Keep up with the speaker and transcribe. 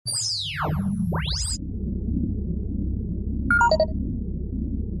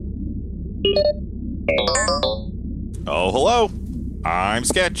Oh, hello. I'm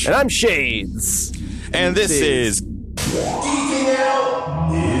Sketch. And I'm Shades. And this is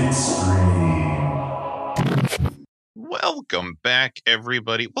Welcome back,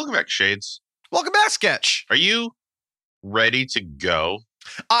 everybody. Welcome back, Shades. Welcome back, Sketch. Are you ready to go?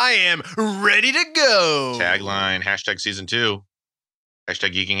 I am ready to go. Tagline, hashtag season 2.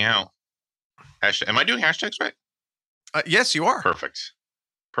 Hashtag geeking out. Am I doing hashtags right? Yes, you are. Perfect.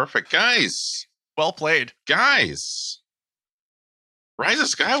 Perfect. Guys. Well played. Guys. Rise of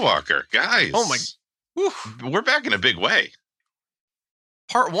Skywalker. Guys. Oh my. Whew. We're back in a big way.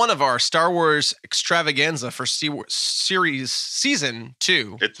 Part 1 of our Star Wars extravaganza for series season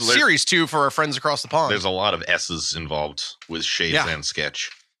 2. Series 2 for our friends across the pond. There's a lot of S's involved with Shades and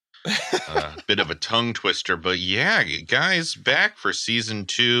Sketch. Bit of a tongue twister, but yeah, guys, back for season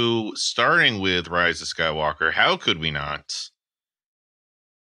 2, starting with Rise of Skywalker. How could we not?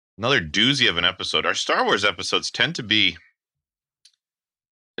 Another doozy of an episode. Our Star Wars episodes tend to be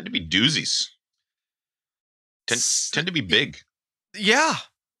doozies. Tend to be big. Yeah.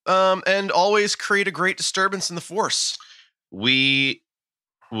 And always create a great disturbance in the Force. We,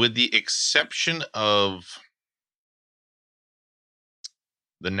 with the exception of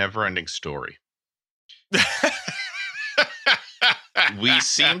the Neverending Story, we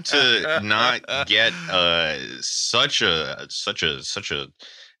seem to not get such a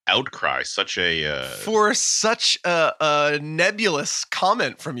outcry, for such a nebulous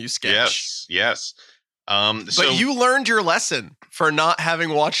comment from you, Sketch. Yes. But you learned your lesson for not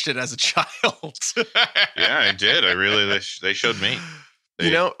having watched it as a child. Yeah, I did. I really, they showed me.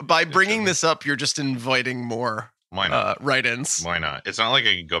 By bringing this up, you're just inviting more Why not? write-ins. Why not? It's not like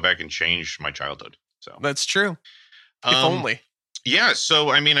I can go back and change my childhood. So that's true. If only. Yeah.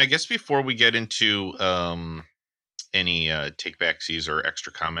 So, I mean, I guess before we get into any take-backsies or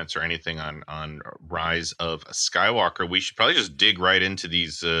extra comments or anything on Rise of Skywalker, we should probably just dig right into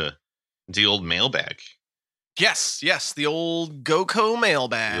the old mailbag. Yes, the old GoCo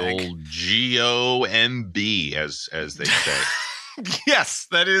mailbag. The old GOMB, as they say. Yes,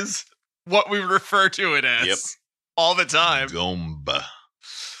 that is what we refer to it as. Yep. All the time. Gomba.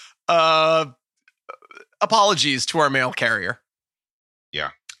 Apologies to our mail carrier.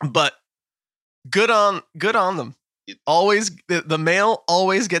 Yeah. But good on them. Always the mail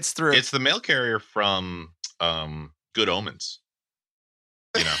always gets through. It's the mail carrier from Good Omens.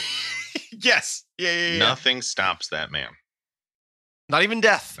 You know. Yes. Yeah. Nothing stops that man. Not even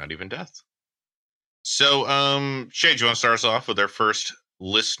death. So, Shay, do you want to start us off with our first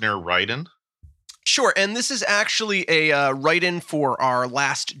listener write-in? Sure, and this is actually a write-in for our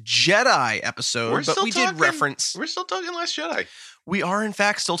Last Jedi episode, We're still talking Last Jedi. We are, in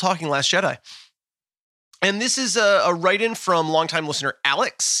fact, still talking Last Jedi. And this is a write-in from longtime listener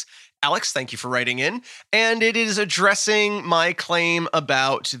Alex. Alex, thank you for writing in. And it is addressing my claim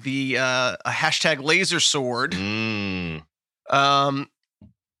about the hashtag laser sword.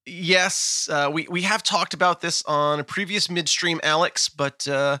 Yes, we have talked about this on a previous midstream, Alex, but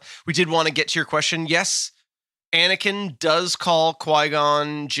we did want to get to your question. Yes, Anakin does call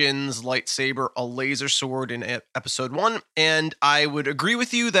Qui-Gon Jinn's lightsaber a laser sword in episode 1, and I would agree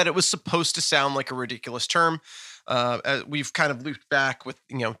with you that it was supposed to sound like a ridiculous term. We've kind of looped back with,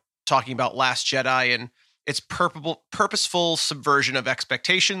 talking about Last Jedi and its purposeful subversion of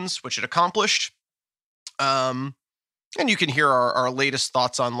expectations, which it accomplished. And you can hear our latest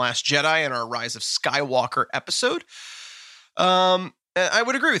thoughts on Last Jedi and our Rise of Skywalker episode. I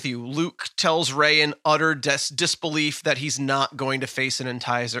would agree with you. Luke tells Rey in utter disbelief that he's not going to face an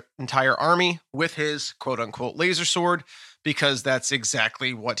entire army with his quote-unquote laser sword, because that's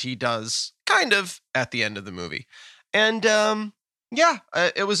exactly what he does, kind of, at the end of the movie. And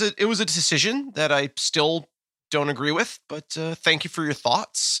it was a decision that I still don't agree with, but thank you for your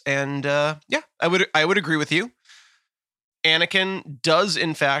thoughts. And I would agree with you. Anakin does,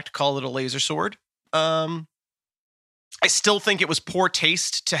 in fact, call it a laser sword. I still think it was poor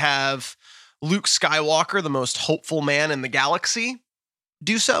taste to have Luke Skywalker, the most hopeful man in the galaxy,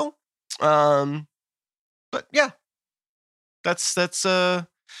 do so. But yeah, that's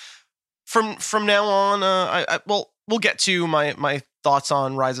from now on. We'll get to my thoughts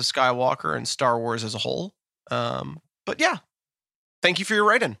on Rise of Skywalker and Star Wars as a whole. But yeah, thank you for your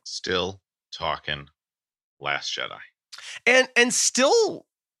write-in. Still talking Last Jedi, and still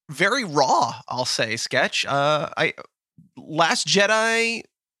very raw, I'll say, Sketch. Last Jedi,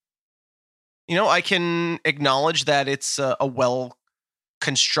 I can acknowledge that it's a well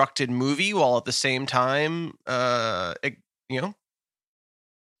constructed movie, while at the same time,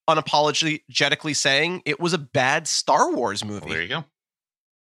 unapologetically saying it was a bad Star Wars movie. Well, there you go.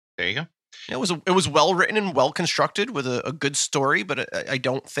 There you go. It was well written and well constructed with a good story, but I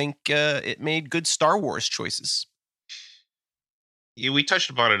don't think it made good Star Wars choices. Yeah, we touched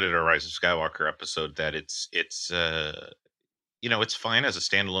upon it in our Rise of Skywalker episode that it's it's fine as a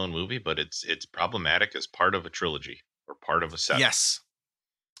standalone movie, but it's problematic as part of a trilogy or part of a set. Yes.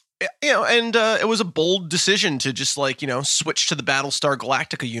 And it was a bold decision to just switch to the Battlestar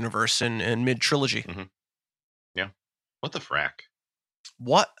Galactica universe in mid trilogy. Mm-hmm. Yeah. What the frack?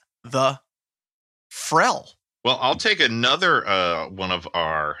 What the frell? Well, I'll take another one of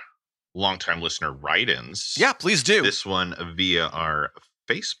our longtime listener write-ins. Yeah, please do. This one via our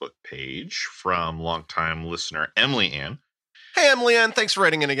Facebook page from longtime listener Emily Ann. Hey, Emily Ann, thanks for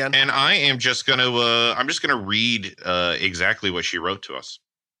writing in again. And I am just gonna read exactly what she wrote to us.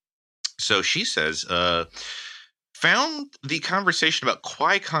 So she says, found the conversation about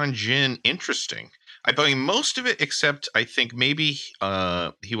Qui-Gon Jinn interesting. I buy most of it, except I think maybe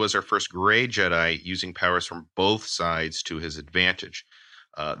he was our first gray Jedi using powers from both sides to his advantage.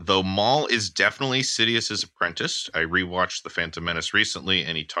 Though Maul is definitely Sidious's apprentice. I rewatched The Phantom Menace recently,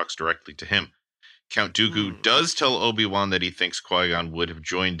 and he talks directly to him. Count Dooku does tell Obi-Wan that he thinks Qui-Gon would have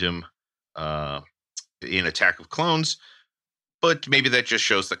joined him in Attack of Clones, but maybe that just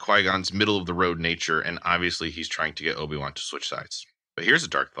shows that Qui-Gon's middle-of-the-road nature, and obviously he's trying to get Obi-Wan to switch sides. But here's a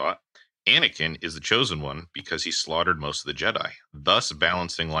dark thought. Anakin is the chosen one because he slaughtered most of the Jedi, thus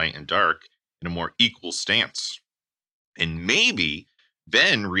balancing light and dark in a more equal stance. And maybe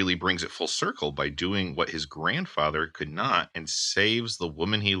Ben really brings it full circle by doing what his grandfather could not and saves the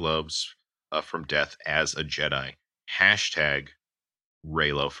woman he loves from death as a Jedi. Hashtag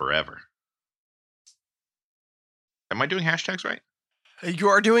Reylo forever. Am I doing hashtags right? You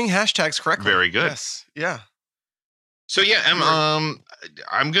are doing hashtags correctly. Very good. Yes. Yeah. So yeah,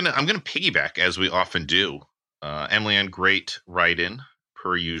 I'm gonna piggyback as we often do. Emily Ann, great write-in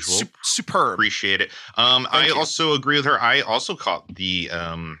per usual. Superb. Appreciate it. I also agree with her. I also caught the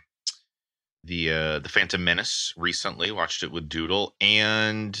Phantom Menace recently. Watched it with Doodle,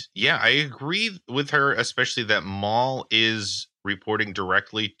 and yeah, I agree with her, especially that Maul is reporting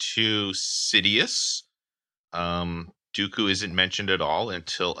directly to Sidious. Dooku isn't mentioned at all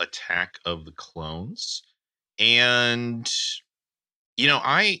until Attack of the Clones. And,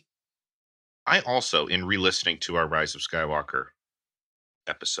 I also, in re-listening to our Rise of Skywalker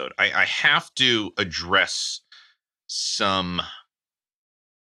episode, I have to address some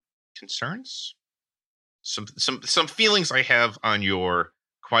concerns, some feelings I have on your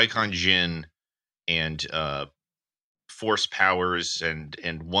Qui-Gon Jinn and Force powers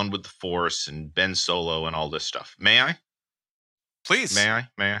and one with the Force and Ben Solo and all this stuff. May I? Please. May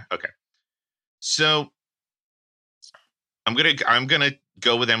I? Okay. So I'm gonna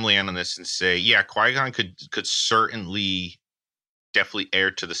go with Emily Ann on this and say, yeah, Qui-Gon could certainly definitely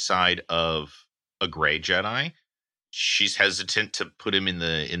err to the side of a gray Jedi. She's hesitant to put him in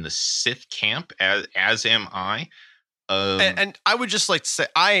the Sith camp, as am I. And I would just like to say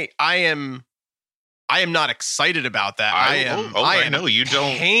I am not excited about that. I know you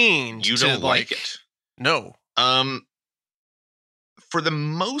don't. You don't like it. No. For the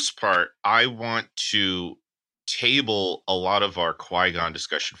most part, I want to table a lot of our Qui-Gon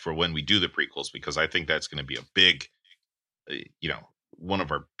discussion for when we do the prequels, because I think that's going to be a big, one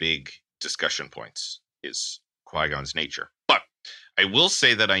of our big discussion points is Qui-Gon's nature. But I will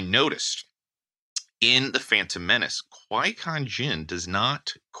say that I noticed in The Phantom Menace, Qui-Gon Jinn does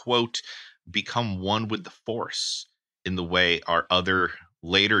not, quote, become one with the Force in the way our other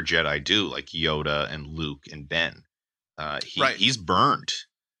later Jedi do, like Yoda and Luke and Ben. He's burned,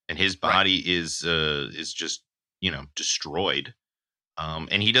 and his body is just destroyed,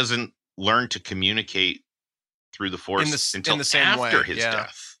 and he doesn't learn to communicate through the Force until after his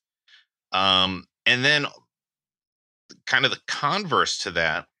death. And then, kind of the converse to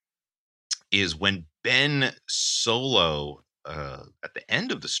that is when Ben Solo, at the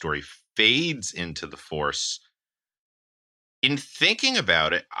end of the story, fades into the Force. In thinking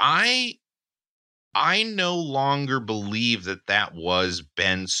about it, I no longer believe that was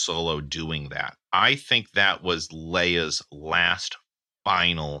Ben Solo doing that. I think that was Leia's last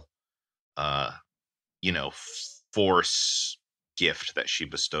final, Force gift that she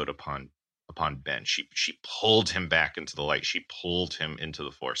bestowed upon Ben. She pulled him back into the light. She pulled him into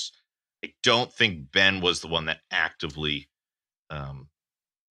the Force. I don't think Ben was the one that actively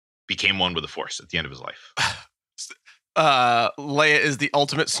became one with the Force at the end of his life. Leia is the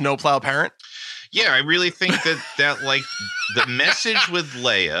ultimate snowplow parent. Yeah, I really think that like the message with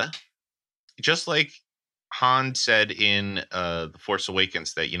Leia, just like Han said in The Force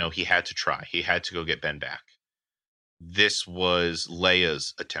Awakens that, he had to try. He had to go get Ben back. This was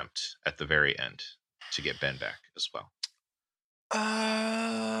Leia's attempt at the very end to get Ben back as well.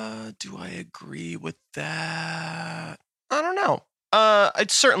 Do I agree with that? I don't know.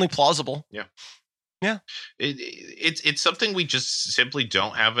 It's certainly plausible. Yeah. Yeah. It's something we just simply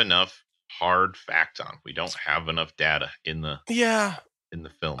don't have enough hard fact on. We don't have enough data in the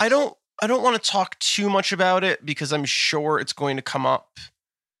film. I don't want to talk too much about it because I'm sure it's going to come up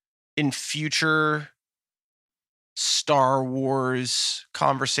in future Star Wars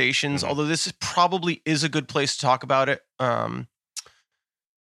conversations, although this probably is a good place to talk about it.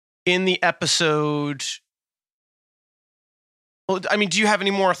 In the episode, well, I mean, do you have any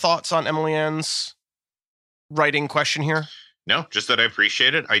more thoughts on Emily Ann's writing question here? No, just that I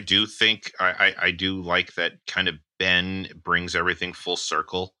appreciate it. I do think I do like that kind of Ben brings everything full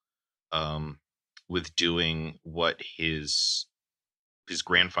circle, with doing what his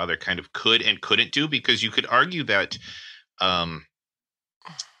grandfather kind of could and couldn't do, because you could argue that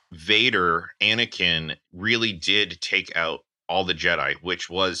Anakin really did take out all the Jedi, which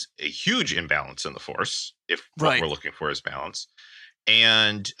was a huge imbalance in the Force, if what we're looking for is balance.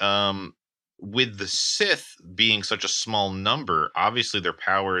 And with the Sith being such a small number, obviously their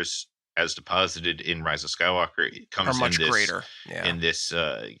powers, as deposited in Rise of Skywalker, it comes are much in this, greater. in this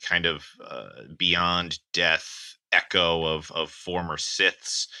kind of beyond death echo of former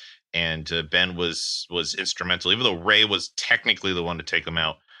Siths. And Ben was instrumental, even though Rey was technically the one to take him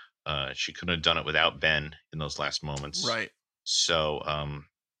out. She couldn't have done it without Ben in those last moments. Right. So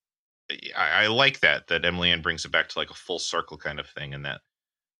I like that Emily Ann brings it back to like a full circle kind of thing, and that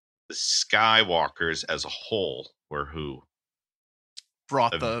the Skywalkers as a whole were who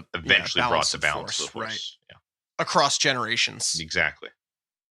brought eventually brought the balance to the Force. Right. Yeah. Across generations. Exactly.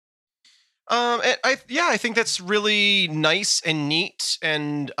 I think that's really nice and neat.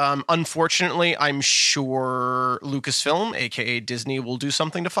 And unfortunately, I'm sure Lucasfilm, aka Disney, will do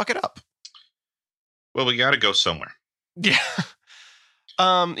something to fuck it up. Well, we got to go somewhere. Yeah.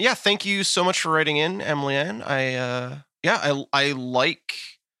 Thank you so much for writing in, Emily Ann. I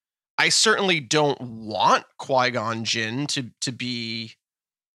certainly don't want Qui-Gon Jinn to be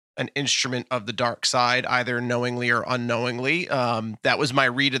an instrument of the dark side, either knowingly or unknowingly. That was my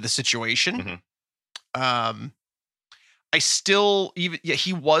read of the situation. I still,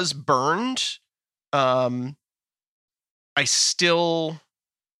 he was burned. I still,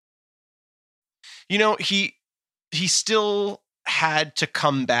 he still had to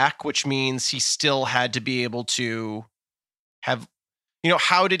come back, which means he still had to be able to have,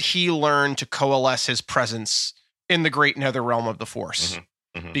 how did he learn to coalesce his presence in the great nether realm of the Force?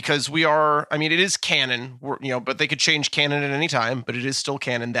 Because it is canon, but they could change canon at any time, but it is still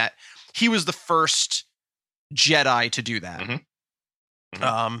canon that he was the first Jedi to do that.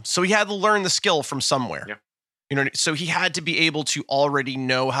 So he had to learn the skill from somewhere. Yeah. So he had to be able to already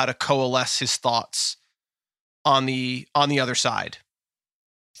know how to coalesce his thoughts on the other side,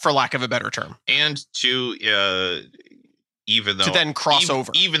 for lack of a better term. And to then cross over.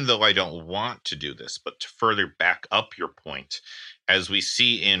 Even though I don't want to do this, but to further back up your point, as we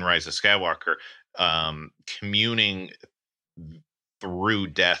see in Rise of Skywalker, communing through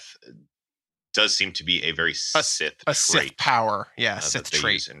death does seem to be a very Sith trait. Sith power. Yeah, Sith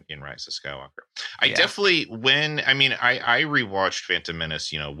trait. In Rise of Skywalker. I rewatched Phantom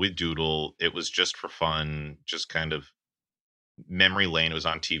Menace, with Doodle. It was just for fun, just kind of memory lane. It was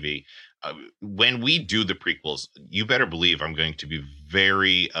on TV. When we do the prequels, you better believe I'm going to be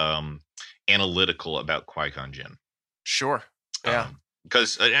very analytical about Qui-Gon Jinn. Sure. Yeah.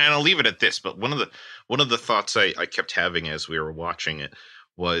 Because, and I'll leave it at this, but one of the thoughts I kept having as we were watching it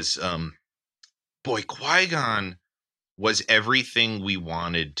was, Qui-Gon was everything we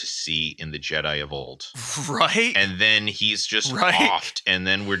wanted to see in the Jedi of old. Right. And then he's just offed, and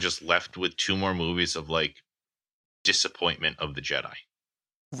then we're just left with 2 more movies of like disappointment of the Jedi.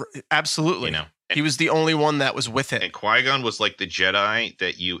 Absolutely. He was the only one that was with it. And Qui-Gon was like the Jedi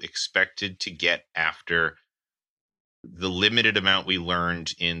that you expected to get after the limited amount we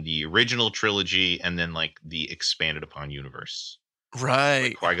learned in the original trilogy, and then like the expanded upon universe. Right.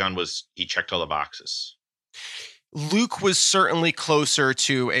 Like Qui-Gon he checked all the boxes. Luke was certainly closer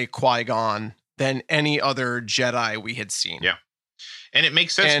to a Qui-Gon than any other Jedi we had seen. Yeah. And it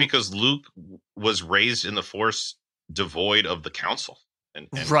makes sense because Luke was raised in the Force devoid of the Council. And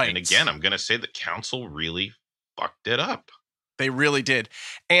again, I'm going to say the Council really fucked it up. They really did.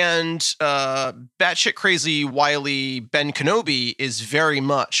 And batshit crazy, wily Ben Kenobi is very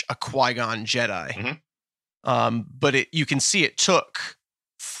much a Qui-Gon Jedi. But you can see it took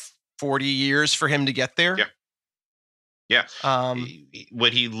 40 years for him to get there. Yeah.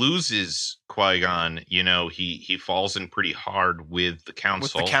 When he loses Qui-Gon, he falls in pretty hard with the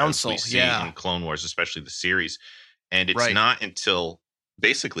Council. As we see in Clone Wars, especially the series. And it's not until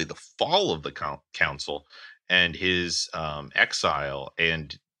basically the fall of the Council and his exile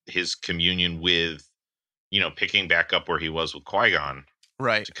and his communion with, picking back up where he was with Qui-Gon,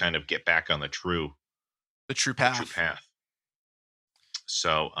 to kind of get back on the true path.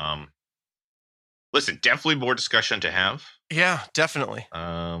 So, listen, definitely more discussion to have. Yeah, definitely.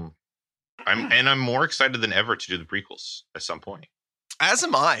 I'm more excited than ever to do the prequels at some point. As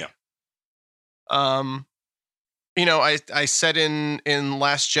am I. Yeah. I said in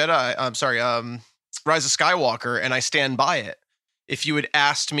Last Jedi, Rise of Skywalker, and I stand by it. If you had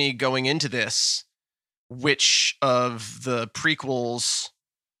asked me going into this, which of the prequels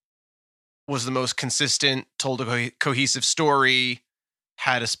was the most consistent, told a cohesive story,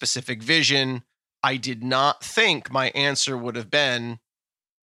 had a specific vision, I did not think my answer would have been,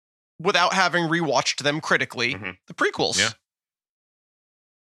 without having rewatched them critically, the prequels. Yeah.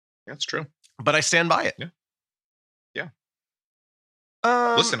 That's true. But I stand by it. Yeah.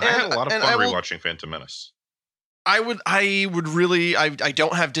 Listen, I had a lot of fun rewatching Phantom Menace. I would really, I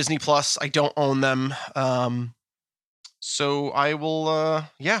don't have Disney Plus. I don't own them. So I will, I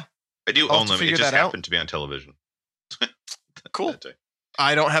do own them. It just happened to be on television. Cool.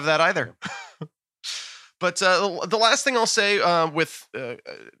 I don't have that either. But the last thing I'll say with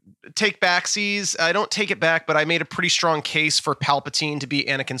take backsies, I don't take it back, but I made a pretty strong case for Palpatine to be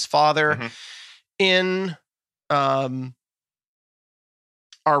Anakin's father in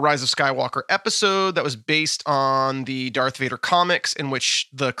our Rise of Skywalker episode that was based on the Darth Vader comics, in which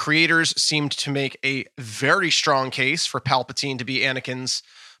the creators seemed to make a very strong case for Palpatine to be Anakin's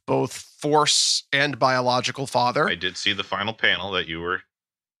both Force and biological father. I did see the final panel that you were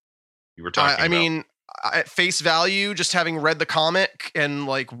talking about. I mean, at face value, just having read the comic and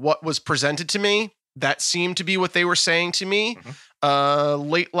like what was presented to me, that seemed to be what they were saying to me.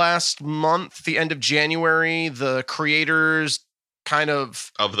 Late last month, the end of January, the creators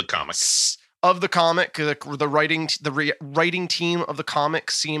of the comic, the writing team of the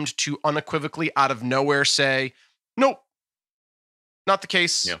comic seemed to unequivocally out of nowhere say, nope, not the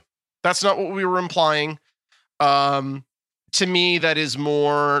case. Yeah. That's not what we were implying. To me, that is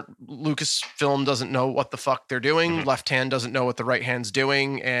more Lucasfilm doesn't know what the fuck they're doing. Left hand doesn't know what the right hand's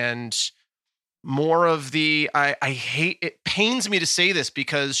doing. And more of the, it pains me to say this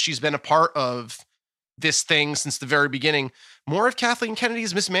because she's been a part of this thing since the very beginning. More of Kathleen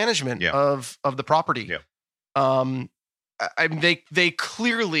Kennedy's mismanagement of the property. They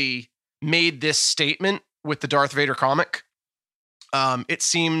clearly made this statement with the Darth Vader comic. It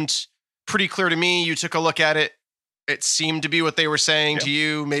seemed pretty clear to me. You took a look at it. It seemed to be what they were saying to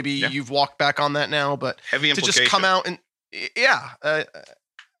you. Maybe you've walked back on that now, but heavy implication. To just come out and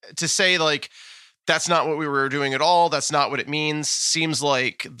to say like, that's not what we were doing at all. That's not what it means. Seems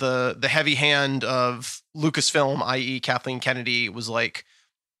like the heavy hand of Lucasfilm, i.e. Kathleen Kennedy, was like,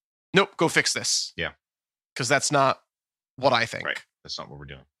 nope, go fix this. Yeah. Because that's not what I think. Right. That's not what we're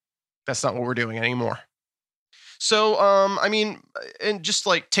doing. That's not what we're doing anymore. So, I mean, and just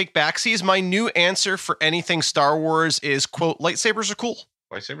like take backsies, my new answer for anything Star Wars is, quote, lightsabers are cool.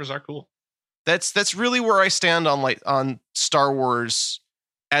 Lightsabers are cool. That's really where I stand on Star Wars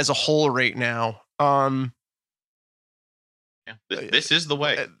as a whole right now. This is the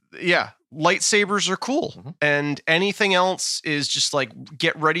way. Lightsabers are cool. And anything else is just like,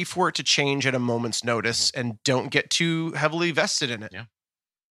 get ready for it to change at a moment's notice and don't get too heavily vested in it. Yeah.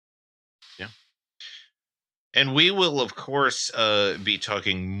 And we will, of course, be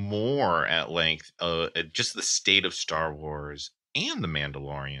talking more at length, just the state of Star Wars and The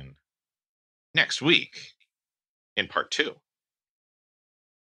Mandalorian next week in part 2.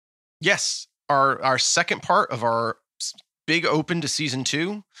 Yes, our second part of our big open to season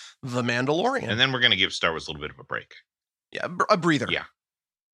 2, The Mandalorian. And then we're going to give Star Wars a little bit of a break. Yeah, a breather. Yeah.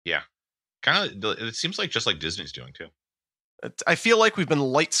 Kind of, it seems like just like Disney's doing too. I feel like we've been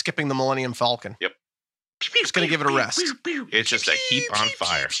light skipping the Millennium Falcon. Yep. Just going to give it a rest. It's just a heap on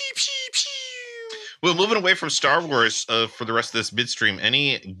fire. Well, moving away from Star Wars for the rest of this midstream,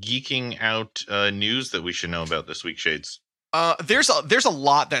 any geeking out news that we should know about this week, Shades? There's a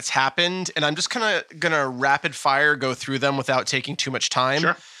lot that's happened, and I'm just kind of going to rapid fire go through them without taking too much time.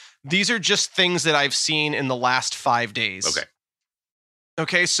 Sure. These are just things that I've seen in the last 5 days.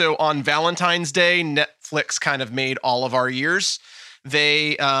 Okay, so on Valentine's Day, Netflix kind of made all of our years.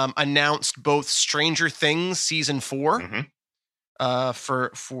 They announced both Stranger Things season 4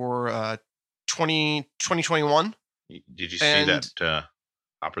 for 2021. Did you see that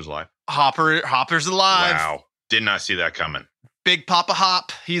Hopper's alive. Hopper's alive. Wow. Did not see that coming. Big Papa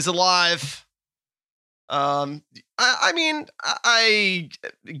Hop. He's alive. I mean, I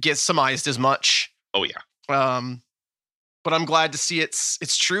get surmised as much. Oh yeah. But I'm glad to see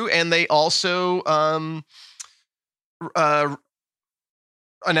it's true. And they also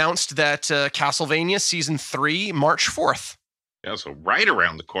announced that Castlevania Season 3, March 4th. Yeah, so right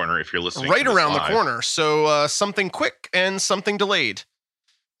around the corner if you're listening. Right around live. the corner. So something quick and something delayed.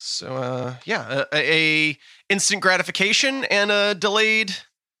 So a instant gratification and a delayed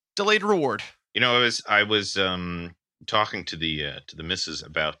reward. You know, I was talking to the missus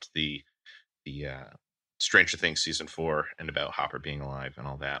about the Stranger Things Season 4 and about Hopper being alive and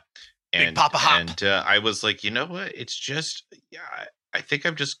all that. And Big Papa Hop. And I was like, you know what? It's just, I think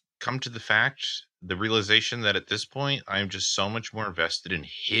I've just come to the realization that at this point, I'm just so much more invested in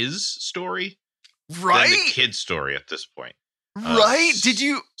his story right? than the kid's story at this point. Right?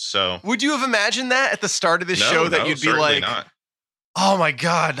 Would you have imagined that at the start of this show that you'd be like, not. Oh my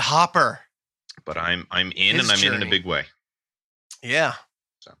God, Hopper. But I'm in His and I'm journey. in a big way. Yeah.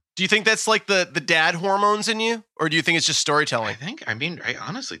 So. Do you think that's like the dad hormones in you? Or do you think it's just storytelling? I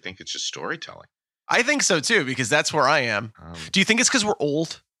honestly think it's just storytelling. I think so too, because that's where I am. Do you think it's because we're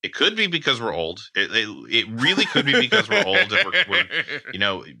old? It could be because we're old. It really could be because we're old. And we're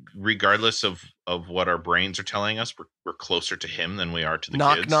regardless of what our brains are telling us, we're closer to him than we are to the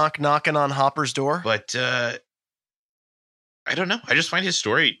kids. Knocking on Hopper's door. But I don't know. I just find his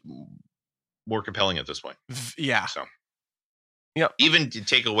story more compelling at this point. Yeah. So, yeah. Even to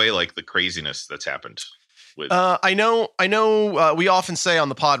take away like the craziness that's happened. With I know. We often say on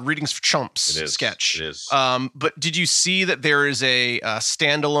the pod, "Readings for Chumps" sketch. It is. But did you see that there is a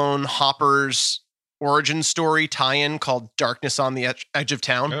standalone Hopper's origin story tie-in called "Darkness on the Edge of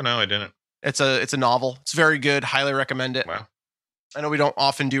Town"? Oh no, I didn't. It's a novel. It's very good. Highly recommend it. Wow. I know we don't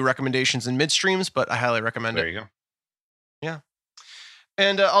often do recommendations in midstreams, but I highly recommend it. There you go. Yeah.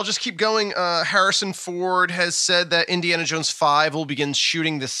 And I'll just keep going. Harrison Ford has said that Indiana Jones 5 will begin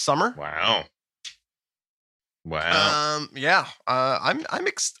shooting this summer. Wow. Yeah. I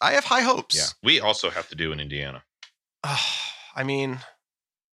have high hopes. Yeah. We also have to do in Indiana. I mean,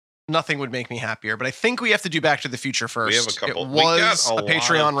 nothing would make me happier, but I think we have to do Back to the Future first. We have a couple. It was a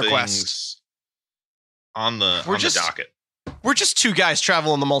Patreon request on the docket. We're just two guys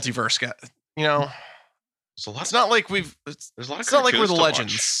traveling the multiverse. You know, there's a lot. It's not like we've. There's a lot. It's not like we're the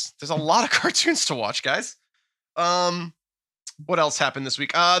legends. There's a lot of cartoons to watch, guys. What else happened this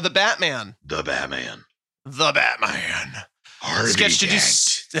week? The Batman. The Batman. Harvey sketch to do.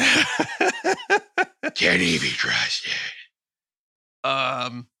 Can he be trusted?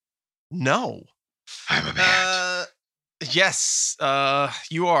 No. I'm a bat. Yes.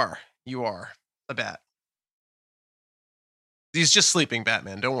 You are a bat. He's just sleeping,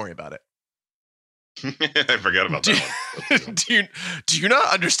 Batman. Don't worry about it. I forgot about that one. Do you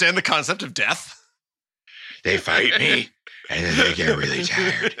not understand the concept of death? They fight me, and then they get really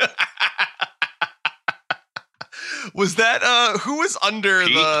tired. Was that who was under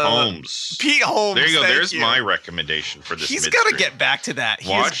Pete Holmes? Pete Holmes. There you go. There's my recommendation for this. He's got to get back to that.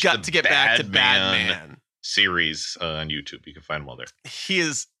 He's got to get back to Batman series on YouTube. You can find them all there.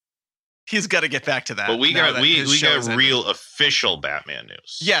 He's got to get back to that. But we got real official Batman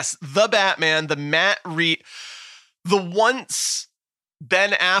news. Yes, the Batman, the Matt Reeves, the once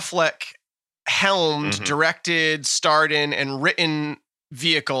Ben Affleck helmed, directed, starred in, and written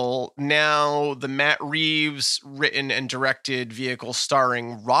vehicle, now the Matt Reeves written and directed vehicle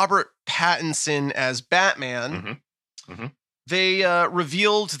starring Robert Pattinson as Batman. They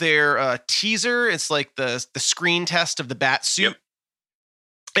revealed their teaser. It's like the screen test of the bat suit. Yep.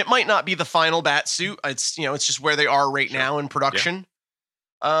 It might not be the final bat suit. It's it's just where they are right now in production.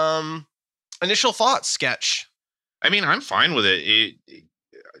 Yeah. Initial thoughts, Sketch. I mean, I'm fine with it.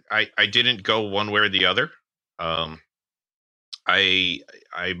 I didn't go one way or the other. I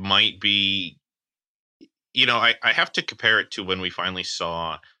might be, I have to compare it to when we finally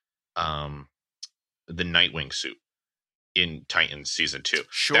saw the Nightwing suit in Titans season 2.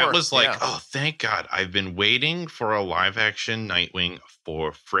 Sure. That was like, oh, thank God. I've been waiting for a live action Nightwing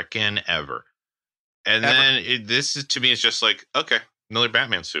for frickin' ever. And then this is, to me, it's just like, okay, another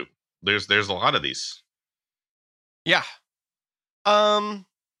Batman suit. There's a lot of these. Yeah. Was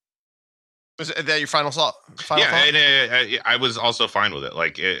that your final thought? Thought? And I was also fine with it.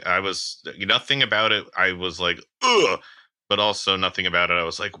 Like, I was nothing about it. I was like, ugh, but also nothing about it. I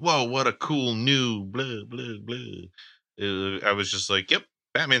was like, whoa, what a cool new blah, blah, blah. I was just like, yep,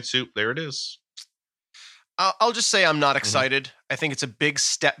 Batman suit. There it is. I'll just say I'm not excited. I think it's a big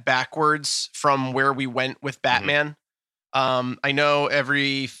step backwards from where we went with Batman. I know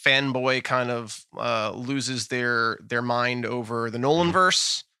every fanboy kind of loses their mind over the Nolan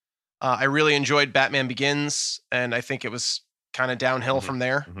verse. I really enjoyed Batman Begins, and I think it was kind of downhill from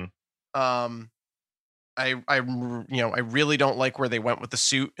there. Um, I really don't like where they went with the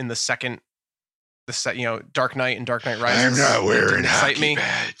suit in Dark Knight and Dark Knight Rises. I'm not wearing hockey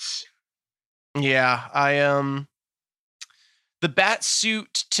pads. Yeah, the bat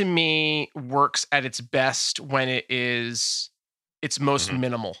suit to me works at its best when it's most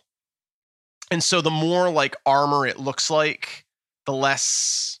minimal. And so the more like armor it looks like, the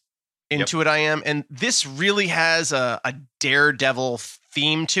less into it I am. And this really has a Daredevil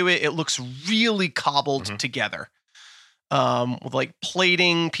theme to it. It looks really cobbled together. With like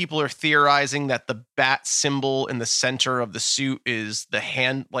plating, people are theorizing that the bat symbol in the center of the suit is the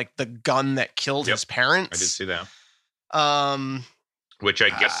hand, like the gun that killed his parents. I did see that. Which I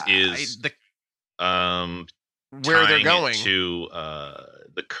guess is where they're going to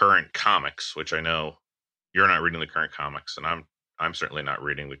the current comics, which I know you're not reading the current comics, and I'm certainly not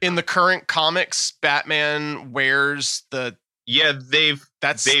reading the. In the current comics, Batman wears the. Yeah, they've.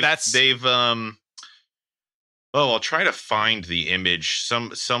 Oh, I'll try to find the image.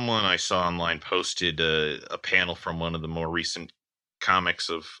 Someone I saw online posted a panel from one of the more recent comics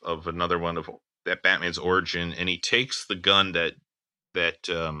of another one of that Batman's origin, and he takes the gun that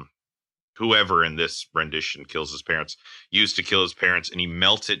whoever in this rendition kills his parents used to kill his parents, and he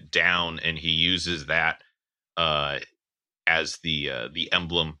melts it down, and he uses that as the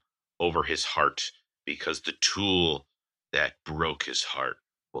emblem over his heart, because the tool that broke his heart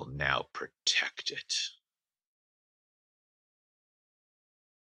will now protect it.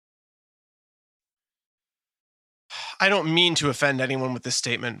 I don't mean to offend anyone with this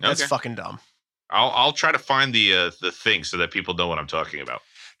statement. That's fucking dumb. I'll try to find the thing so that people know what I'm talking about.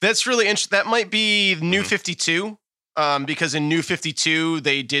 That's really interesting. That might be New 52, because in New 52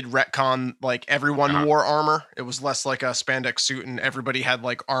 they did retcon like everyone wore armor. It was less like a spandex suit, and everybody had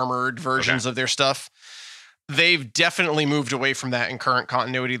like armored versions of their stuff. They've definitely moved away from that in current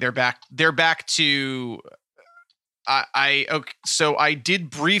continuity. They're back to. So I did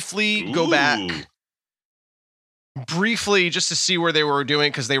briefly go back. Briefly, just to see where they were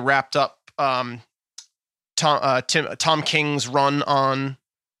doing, because they wrapped up Tom King's run on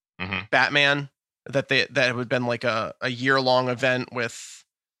Batman. That had been like a year-long event with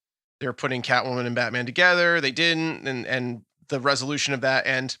they were putting Catwoman and Batman together. They didn't, and the resolution of that.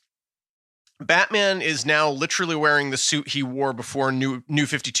 And Batman is now literally wearing the suit he wore before New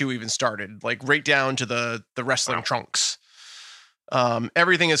 52 even started, like right down to the wrestling trunks.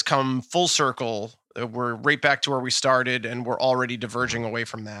 Everything has come full circle. We're right back to where we started, and we're already diverging away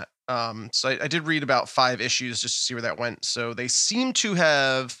from that. So I did read about 5 issues just to see where that went. So they seem to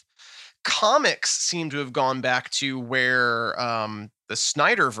have comics seem to have gone back to where the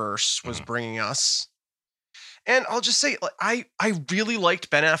Snyderverse was bringing us. And I'll just say, like, I really liked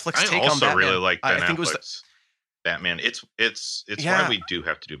Ben Affleck's take on Batman. I also really liked Ben Affleck's Batman. It's why we do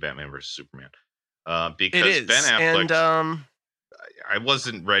have to do Batman versus Superman. Because Ben Affleck, and I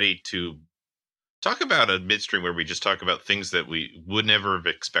wasn't ready to talk about a midstream where we just talk about things that we would never have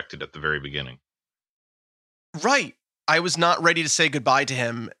expected at the very beginning. Right. I was not ready to say goodbye to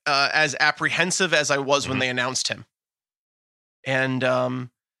him, as apprehensive as I was when they announced him. And I'm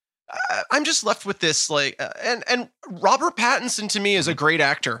just left with this, like, and Robert Pattinson to me is a great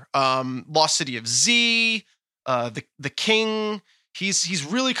actor. Lost City of Z, The King. He's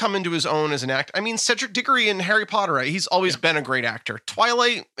really come into his own as an actor. I mean, Cedric Diggory in Harry Potter, right? He's always been a great actor.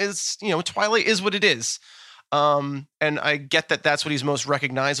 Twilight is what it is. And I get that that's what he's most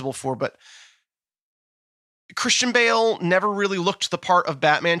recognizable for, but Christian Bale never really looked the part of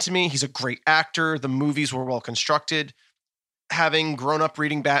Batman to me. He's a great actor. The movies were well constructed. Having grown up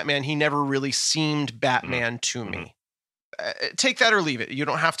reading Batman, he never really seemed Batman to me. Take that or leave it. You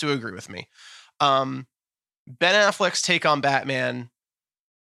don't have to agree with me. Ben Affleck's take on Batman,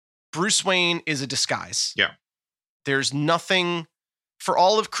 Bruce Wayne is a disguise. Yeah. There's nothing for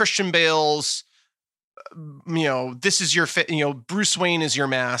all of Christian Bale's, this is your fit, Bruce Wayne is your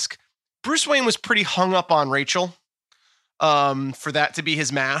mask. Bruce Wayne was pretty hung up on Rachel for that to be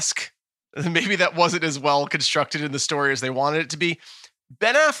his mask. Maybe that wasn't as well constructed in the story as they wanted it to be.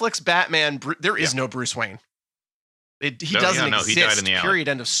 Ben Affleck's Batman, there is no Bruce Wayne. He doesn't exist. He died in the alley. Period.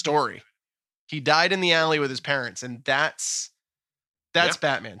 End of story. He died in the alley with his parents, and that's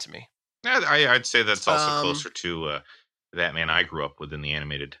Batman to me. I'd say that's also closer to the Batman I grew up with in the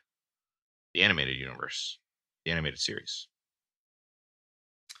animated universe, the animated series.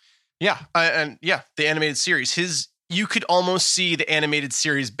 Yeah, the animated series. You could almost see the animated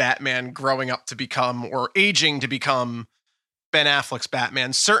series Batman growing up to become, or aging to become, Ben Affleck's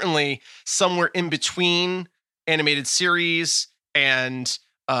Batman. Certainly somewhere in between animated series and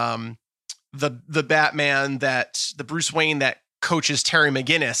the Batman the Bruce Wayne that coaches Terry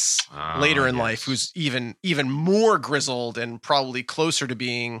McGinnis later in life, who's even more grizzled and probably closer to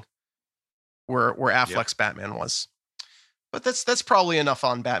being where Affleck's Batman was. But that's probably enough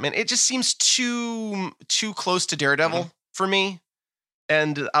on Batman. It just seems too close to Daredevil for me.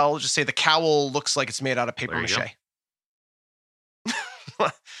 And I'll just say the cowl looks like it's made out of paper mache.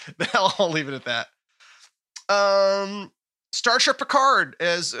 I'll leave it at that. Star Trek Picard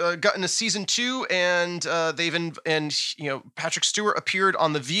has gotten a season 2, and Patrick Stewart appeared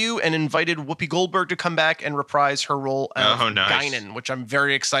on The View and invited Whoopi Goldberg to come back and reprise her role of Guinan, which I'm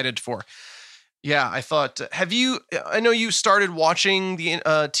very excited for. Yeah, I thought. I know you started watching the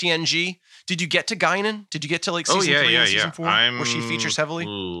TNG. Did you get to Guinan? Did you get to season 3 and season 4, where she features heavily?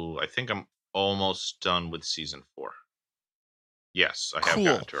 I think I'm almost done with season 4. Yes, I have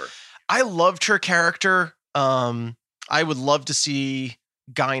gotten to her. I loved her character. I would love to see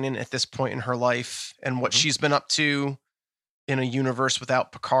Guinan at this point in her life and what she's been up to in a universe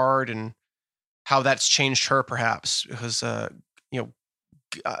without Picard and how that's changed her, perhaps. Because,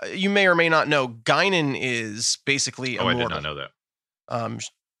 you may or may not know, Guinan is basically immortal. I did not know that.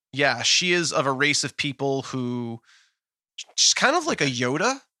 She is of a race of people who, she's kind of like a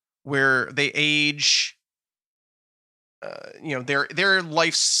Yoda, where they age. Their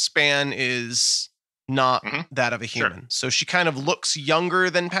lifespan is not that of a human. Sure. So she kind of looks younger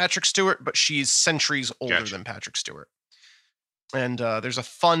than Patrick Stewart, but she's centuries older than Patrick Stewart. And there's a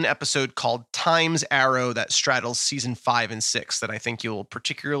fun episode called Time's Arrow that straddles season 5 and 6 that I think you'll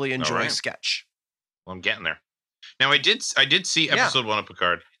particularly enjoy. Sketch. Well, I'm getting there. Now I did see episode 1 of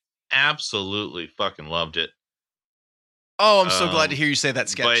Picard. Absolutely fucking loved it. Oh, I'm so glad to hear you say that,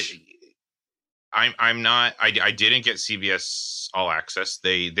 Sketch. But I'm not. I didn't get CBS All Access.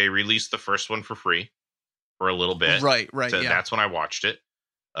 They released the first one for free for a little bit. Right. So that's when I watched it.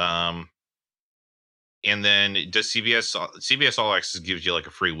 And then does CBS All Access gives you like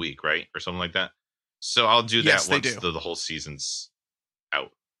a free week, right, or something like that? So I'll do that once the whole season's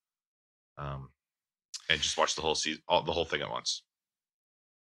out. And just watch the whole season, the whole thing at once.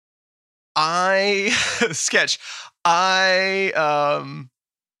 Sketch.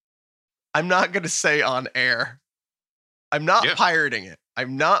 I'm not going to say on air. I'm not pirating it.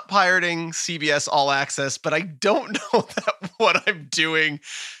 I'm not pirating CBS All Access, but I don't know that what I'm doing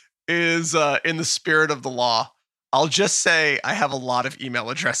is in the spirit of the law. I'll just say I have a lot of email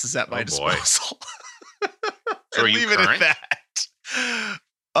addresses at my disposal. So are you leave current? It at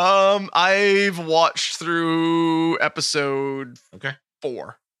that. I've watched through episode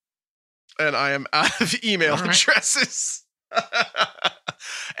 4, and I am out of email addresses.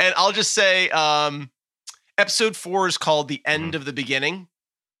 And I'll just say, episode 4 is called The End of the Beginning,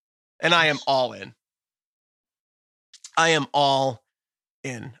 and I am all in. I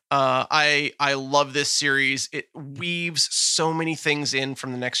love this series. It weaves so many things in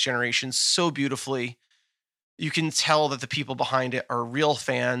from the Next Generation so beautifully. You can tell that the people behind it are real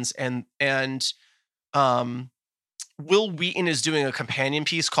fans, and Will Wheaton is doing a companion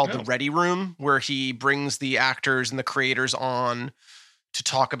piece called The Ready Room, where he brings the actors and the creators on to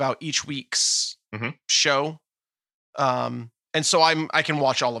talk about each week's show. And so I can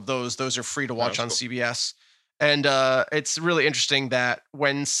watch all of those. Those are free to watch on CBS. And it's really interesting that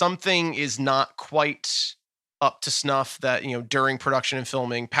when something is not quite up to snuff, that, during production and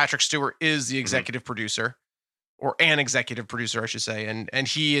filming, Patrick Stewart is the executive producer, or an executive producer, I should say. And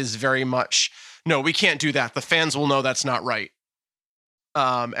he is very much, no, we can't do that. The fans will know that's not right.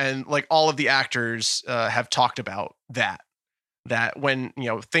 And like all of the actors have talked about that when,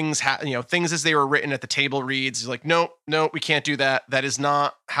 things things as they were written at the table reads, like, no, we can't do that. That is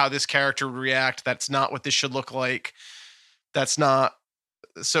not how this character would react. That's not what this should look like. That's not.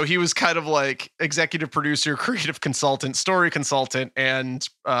 So he was kind of like executive producer, creative consultant, story consultant, and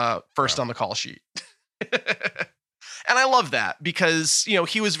first on the call sheet. And I love that because,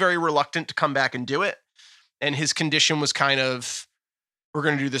 he was very reluctant to come back and do it. And his condition was kind of, we're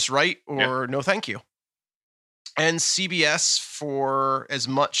going to do this right, or no, thank you. And CBS, for as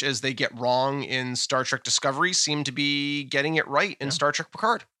much as they get wrong in Star Trek Discovery, seem to be getting it right in Star Trek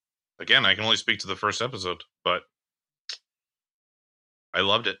Picard. Again, I can only speak to the first episode, but I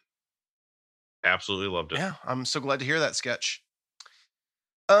loved it. Absolutely loved it. Yeah, I'm so glad to hear that, Sketch.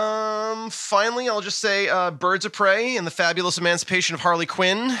 Finally, I'll just say Birds of Prey and the Fabulous Emancipation of Harley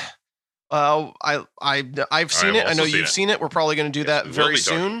Quinn. I've seen it. I know you've seen it. We're probably going to do that very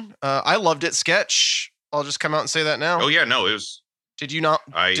soon. I loved it, Sketch. I'll just come out and say that now. Oh yeah, no, it was. Did you not?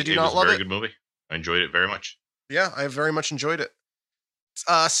 Did you not love it? It was a very good movie. I enjoyed it very much. Yeah, I very much enjoyed it.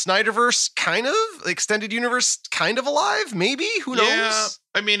 Snyderverse kind of extended universe kind of alive, maybe, who knows? Yeah,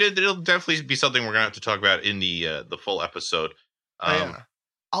 I mean it'll definitely be something we're gonna have to talk about in the full episode. Yeah.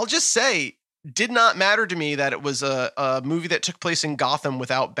 I'll just say, did not matter to me that it was a movie that took place in Gotham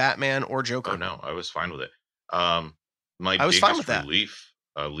without Batman or Joker. Oh no, I was fine with it. My I was fine with that. relief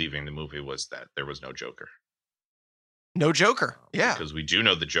leaving the movie was that there was no Joker. No Joker, yeah, because we do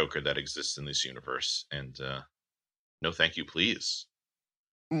know the Joker that exists in this universe, and no, thank you, please.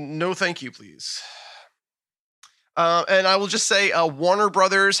 No, thank you, please. And I will just say, Warner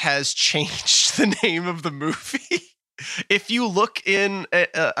Brothers has changed the name of the movie. If you look in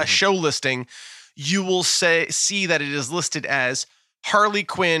a show listing, you will see that it is listed as Harley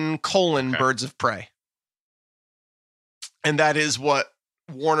Quinn : Birds of Prey. And that is what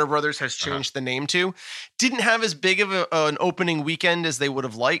Warner Brothers has changed the name to. Didn't have as big of an opening weekend as they would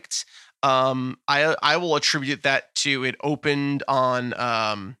have liked. I will attribute that to it opened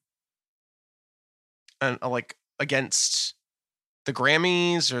on like against the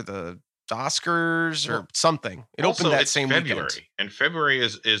Grammys or the Oscars or something. It also, opened that same February, weekend. And February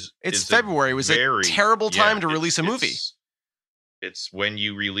is February. It was a terrible time to release a movie. It's when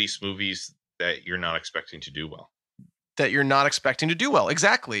you release movies that you're not expecting to do well.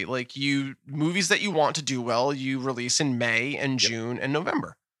 Exactly. Like movies that you want to do well, you release in May and June and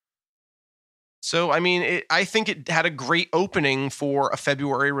November. So, I mean, I think it had a great opening for a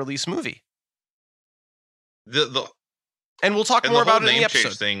February release movie. And we'll talk more about it in the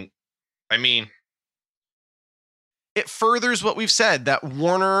episode. Thing, I mean, it furthers what we've said, that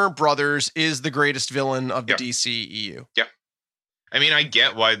Warner Brothers is the greatest villain of the DCEU. Yeah. I mean, I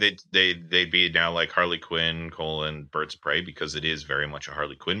get why they'd be now like Harley Quinn : Birds of Prey, because it is very much a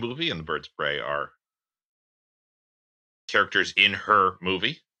Harley Quinn movie, and the Birds of Prey are characters in her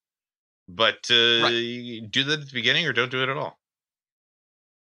movie. But do that at the beginning or don't do it at all.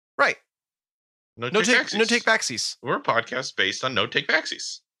 Right. No take backsies. We're a podcast based on no take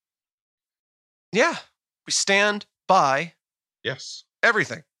backsies. Yeah. We stand by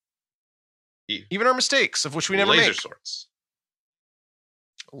everything. Even our mistakes, of which we never make.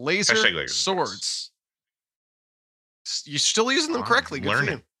 Laser swords. You're still using them correctly.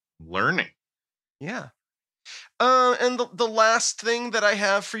 Good Learning. Yeah. And the last thing that I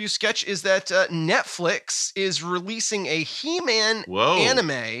have for you, Sketch, is that Netflix is releasing a He-Man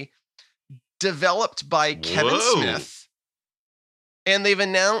anime developed by Kevin Smith. And they've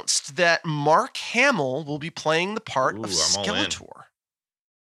announced that Mark Hamill will be playing the part of Skeletor.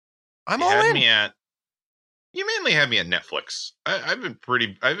 I'm all in. You mainly had me at Netflix. I've been pretty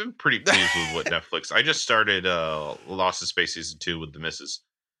pleased with what Netflix. I just started Lost in Space season 2 with the missus.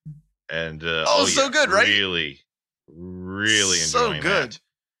 And so good, right? Really enjoying that.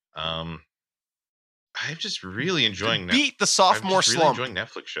 I'm just really enjoying beat the sophomore slump. Really enjoying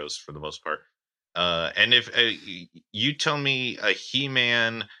Netflix shows for the most part. And if you tell me a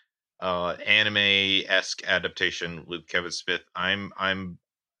He-Man anime-esque adaptation with Kevin Smith,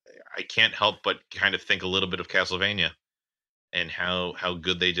 I can't help but kind of think a little bit of Castlevania and how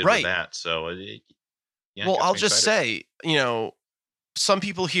good they did with that. So I'll just say, some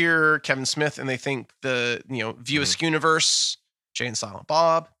people hear Kevin Smith and they think the, View Askew universe, Jay and Silent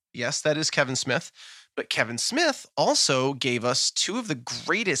Bob. Yes, that is Kevin Smith. But Kevin Smith also gave us two of the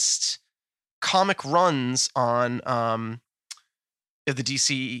greatest comic runs on the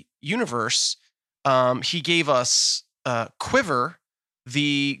DC universe. He gave us Quiver,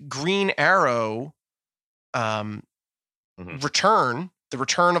 the Green Arrow return, the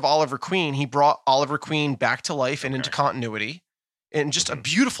return of Oliver Queen. He brought Oliver Queen back to life and into continuity in just a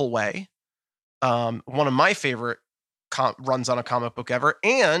beautiful way. One of my favorite runs on a comic book ever.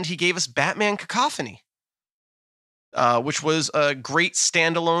 And he gave us Batman Cacophony, which was a great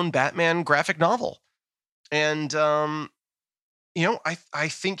standalone Batman graphic novel. And, I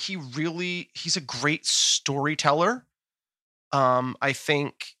think he's a great storyteller. I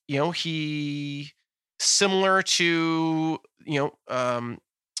think, he, similar to,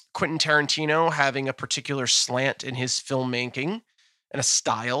 Quentin Tarantino having a particular slant in his filmmaking and a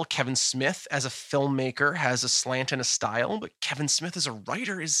style. Kevin Smith as a filmmaker has a slant and a style, but Kevin Smith as a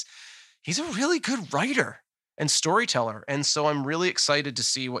writer he's a really good writer and storyteller. And so I'm really excited to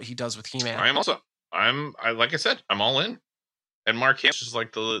see what he does with He-Man. Like I said, I'm all in. And Mark Hamill's just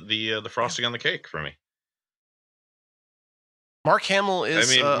like the frosting on the cake for me. Mark Hamill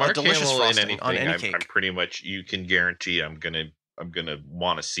is Mark a delicious Hamill frosting in anything, on any cake. I'm pretty much, you can guarantee I'm gonna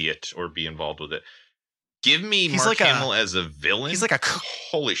want to see it or be involved with it. Give me Mark Hamill as a villain. He's like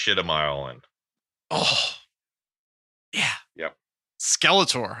holy shit, am I all in? Oh, yeah. Yep.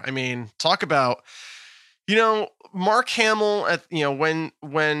 Skeletor. I mean, talk about, Mark Hamill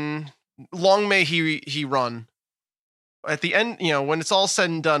when long may he run. At the end, when it's all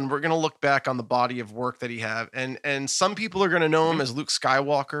said and done, we're going to look back on the body of work that he had. And some people are going to know him as Luke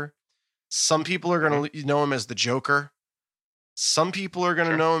Skywalker. Some people are going to know him as the Joker. Some people are going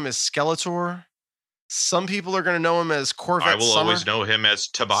to know him as Skeletor. Some people are going to know him as Corvette I will Summer. always know him as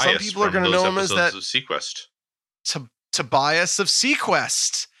Tobias. Some people are going to know him as that of Sequest. Tobias of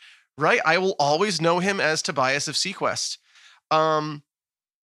Sequest, right? I will always know him as Tobias of Sequest. Wow,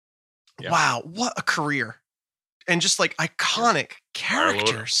 what a career. And just like iconic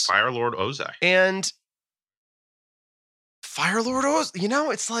characters. Firelord Ozai. And Firelord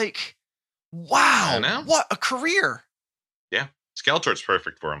Ozai, it's like, wow, what a career. Yeah. Skeletor's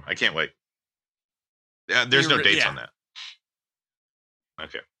perfect for him. I can't wait. There's no dates on that.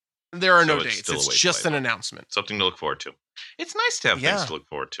 Okay. There are no dates. It's just an announcement. Something to look forward to. It's nice to have things to look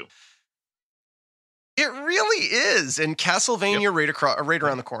forward to. It really is. And Castlevania right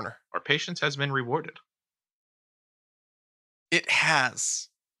around the corner. Our patience has been rewarded. It has.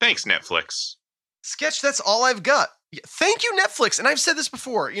 Thanks, Netflix. Sketch, that's all I've got. Thank you, Netflix. And I've said this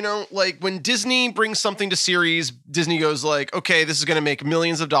before, like when Disney brings something to series, Disney goes like, okay, this is going to make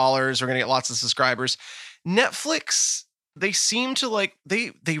millions of dollars. We're going to get lots of subscribers. Netflix, they seem to like,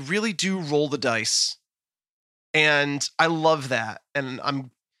 they really do roll the dice. And I love that. And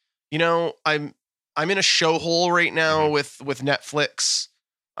I'm in a show hole right now with Netflix.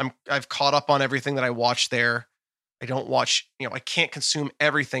 I've caught up on everything that I watch there. I don't watch, I can't consume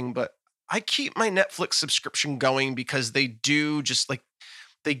everything, but I keep my Netflix subscription going because they do just like,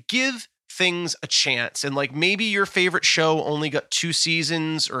 they give things a chance. And like maybe your favorite show only got 2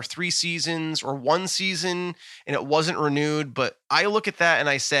 seasons or 3 seasons or 1 season and it wasn't renewed. But I look at that and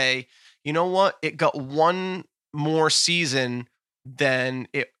I say, you know what? It got 1 more season than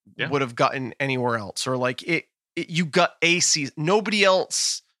it would have gotten anywhere else. Or like you got a season. Nobody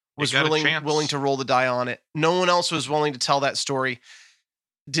else was willing to roll the die on it. No one else was willing to tell that story.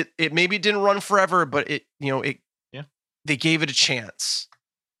 It maybe didn't run forever, but they gave it a chance.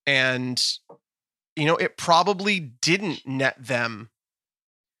 And it probably didn't net them.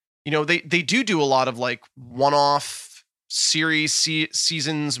 They do a lot of like one-off series,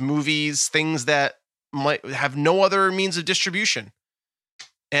 seasons, movies, things that might have no other means of distribution.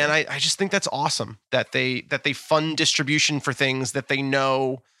 And I just think that's awesome that they fund distribution for things that they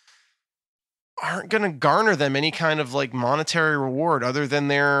know aren't going to garner them any kind of like monetary reward other than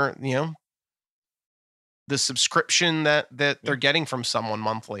their, the subscription that they're getting from someone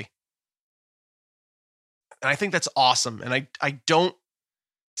monthly. And I think that's awesome. And I don't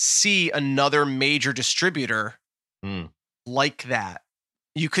see another major distributor like that.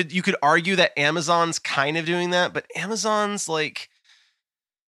 You could argue that Amazon's kind of doing that, but Amazon's like,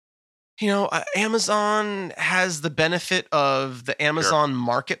 Amazon has the benefit of the Amazon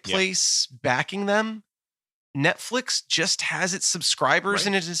marketplace backing them. Netflix just has its subscribers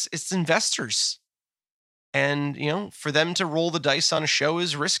and its investors. And, for them to roll the dice on a show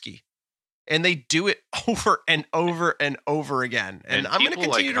is risky. And they do it over and over and over again. And I'm going to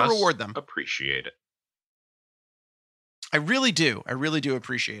continue to reward them. Appreciate it. I really do. I really do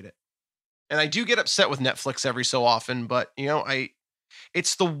appreciate it. And I do get upset with Netflix every so often, but,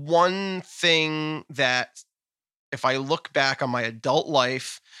 it's the one thing that if I look back on my adult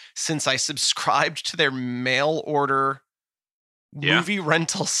life, since I subscribed to their mail order movie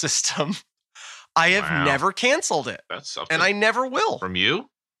rental system, I have never canceled it. That's something. And I never will. From you?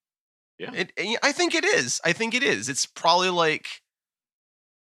 Yeah. I think it is. It's probably like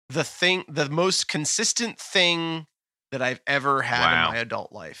the most consistent thing that I've ever had in my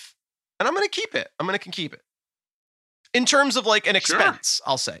adult life. And I'm going to keep it. I'm going to keep it. In terms of like an expense,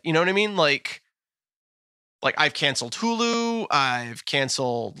 I'll say, you know what I mean? Like I've canceled Hulu, I've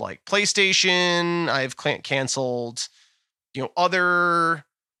canceled like PlayStation, I've canceled, other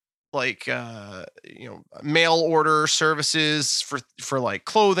like, mail order services for like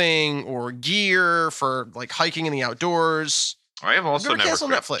clothing or gear for like hiking in the outdoors. I have also never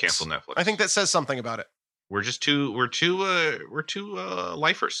canceled Netflix. I think that says something about it. We're two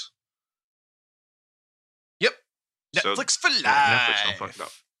lifers. Netflix for life. Netflix, don't fuck it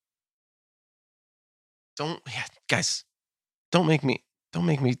up. Guys, don't make me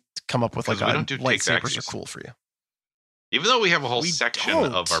come up with like lightsabers are cool for you. Even though we have a whole section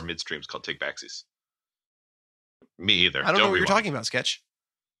of our midstreams called Take Backsies. Me either. I don't know what you're talking about, Sketch.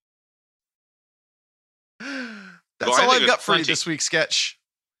 That's all I've got for you this week, Sketch.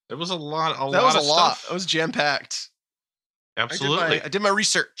 It was a lot. That was a lot. It was jam packed. Absolutely. I did my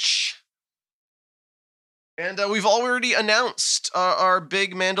research. And we've already announced our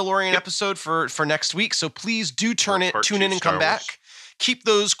big Mandalorian episode for next week. So please do tune in and come back. Keep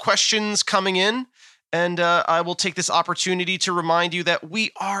those questions coming in. And I will take this opportunity to remind you that we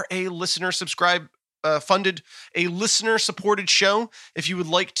are a listener-funded, a listener-supported show. If you would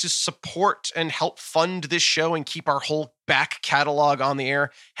like to support and help fund this show and keep our whole back catalog on the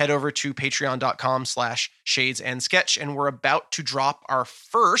air, head over to patreon.com/shadesansketch. And we're about to drop our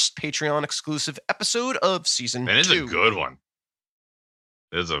first Patreon-exclusive episode of Season 2. And it's a good one.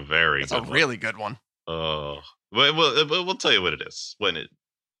 It's a very good one. It's a really good one. Oh. We'll tell you what it is when it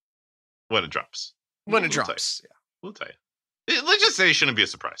drops. When it drops, yeah. We'll tell you. Let's just say it shouldn't be a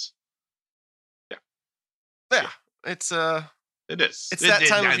surprise. Yeah. It is. It's that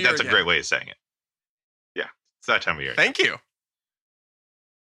time of year. That's a great way of saying it. Yeah, it's that time of year. Thank you.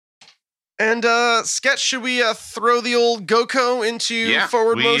 And Sketch, should we throw the old GoCo into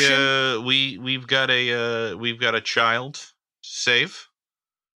forward motion? We've got a child to save.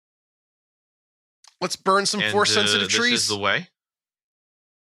 Let's burn some Force-sensitive trees. This is the way.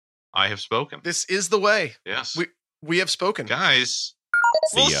 I have spoken. This is the way. Yes. We have spoken. Guys,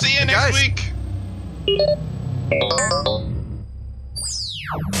 we'll see you next week.